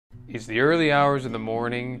It's the early hours of the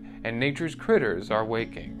morning, and nature's critters are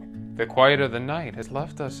waking. The quiet of the night has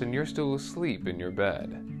left us and you're still asleep in your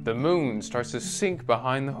bed. The moon starts to sink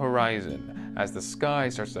behind the horizon as the sky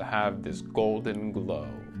starts to have this golden glow.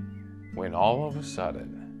 When all of a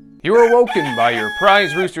sudden, you're awoken by your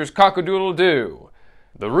prize rooster's cock-a-doodle-doo.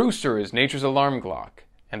 The rooster is nature's alarm clock,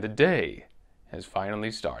 and the day has finally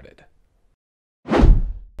started.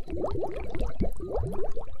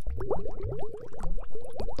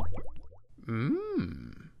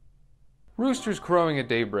 Roosters crowing at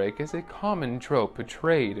daybreak is a common trope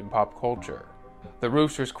portrayed in pop culture. The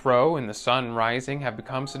rooster's crow and the sun rising have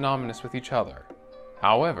become synonymous with each other.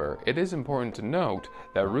 However, it is important to note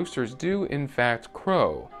that roosters do in fact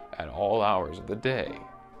crow at all hours of the day.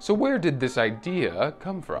 So where did this idea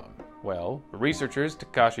come from? Well, researchers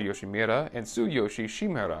Takashi Yoshimura and Tsuyoshi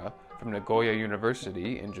Shimura from Nagoya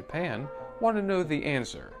University in Japan want to know the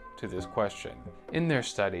answer to this question. In their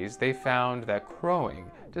studies, they found that crowing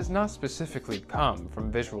does not specifically come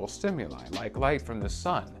from visual stimuli like light from the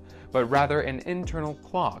sun, but rather an internal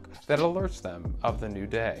clock that alerts them of the new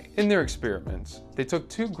day. In their experiments, they took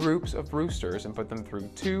two groups of roosters and put them through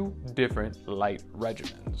two different light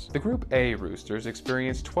regimens. The group A roosters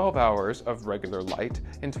experienced 12 hours of regular light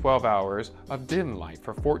and 12 hours of dim light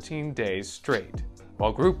for 14 days straight,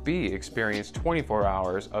 while Group B experienced 24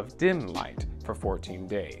 hours of dim light for 14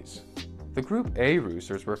 days. The Group A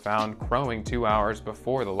roosters were found crowing 2 hours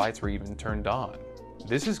before the lights were even turned on.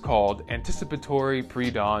 This is called anticipatory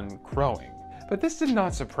pre-dawn crowing. But this did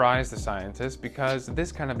not surprise the scientists because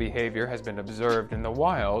this kind of behavior has been observed in the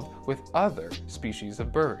wild with other species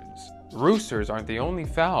of birds. Roosters aren't the only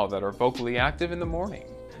fowl that are vocally active in the morning.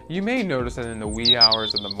 You may notice that in the wee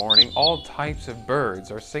hours of the morning, all types of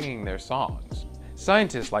birds are singing their songs.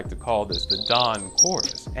 Scientists like to call this the dawn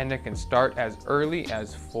chorus, and it can start as early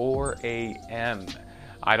as 4 a.m.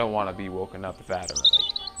 I don't want to be woken up that early.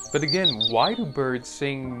 But again, why do birds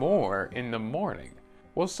sing more in the morning?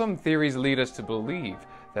 Well, some theories lead us to believe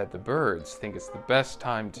that the birds think it's the best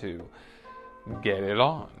time to get it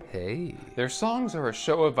on. Hey. Their songs are a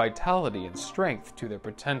show of vitality and strength to their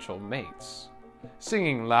potential mates.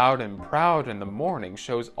 Singing loud and proud in the morning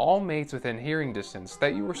shows all mates within hearing distance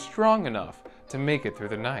that you are strong enough to make it through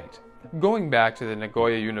the night. Going back to the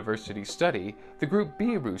Nagoya University study, the Group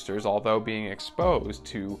B roosters, although being exposed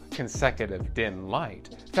to consecutive dim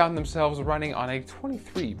light, found themselves running on a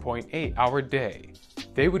 23.8-hour day.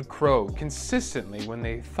 They would crow consistently when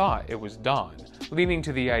they thought it was dawn, leading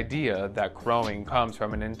to the idea that crowing comes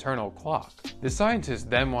from an internal clock. The scientists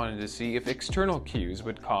then wanted to see if external cues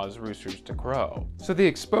would cause roosters to crow. So they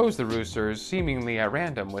exposed the roosters seemingly at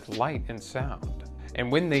random with light and sound. And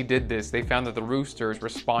when they did this, they found that the roosters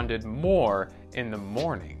responded more in the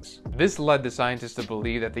mornings. This led the scientists to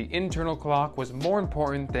believe that the internal clock was more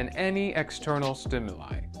important than any external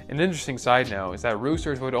stimuli. An interesting side note is that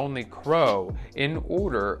roosters would only crow in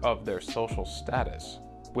order of their social status,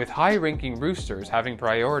 with high-ranking roosters having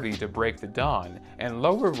priority to break the dawn and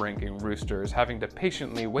lower-ranking roosters having to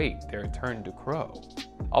patiently wait their turn to crow.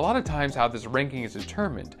 A lot of times how this ranking is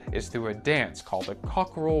determined is through a dance called a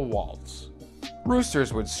cockerel waltz.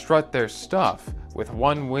 Roosters would strut their stuff with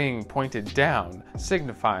one wing pointed down,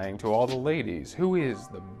 signifying to all the ladies who is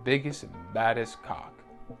the biggest and baddest cock.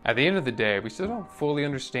 At the end of the day, we still don't fully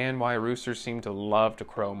understand why roosters seem to love to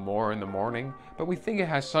crow more in the morning, but we think it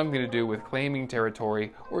has something to do with claiming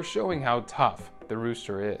territory or showing how tough the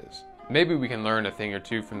rooster is. Maybe we can learn a thing or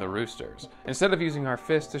two from the roosters. Instead of using our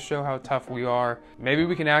fists to show how tough we are, maybe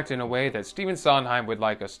we can act in a way that Stephen Sondheim would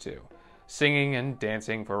like us to. Singing and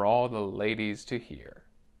dancing for all the ladies to hear.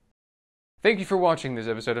 Thank you for watching this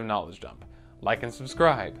episode of Knowledge Dump. Like and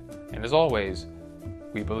subscribe, and as always,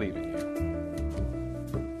 we believe in you.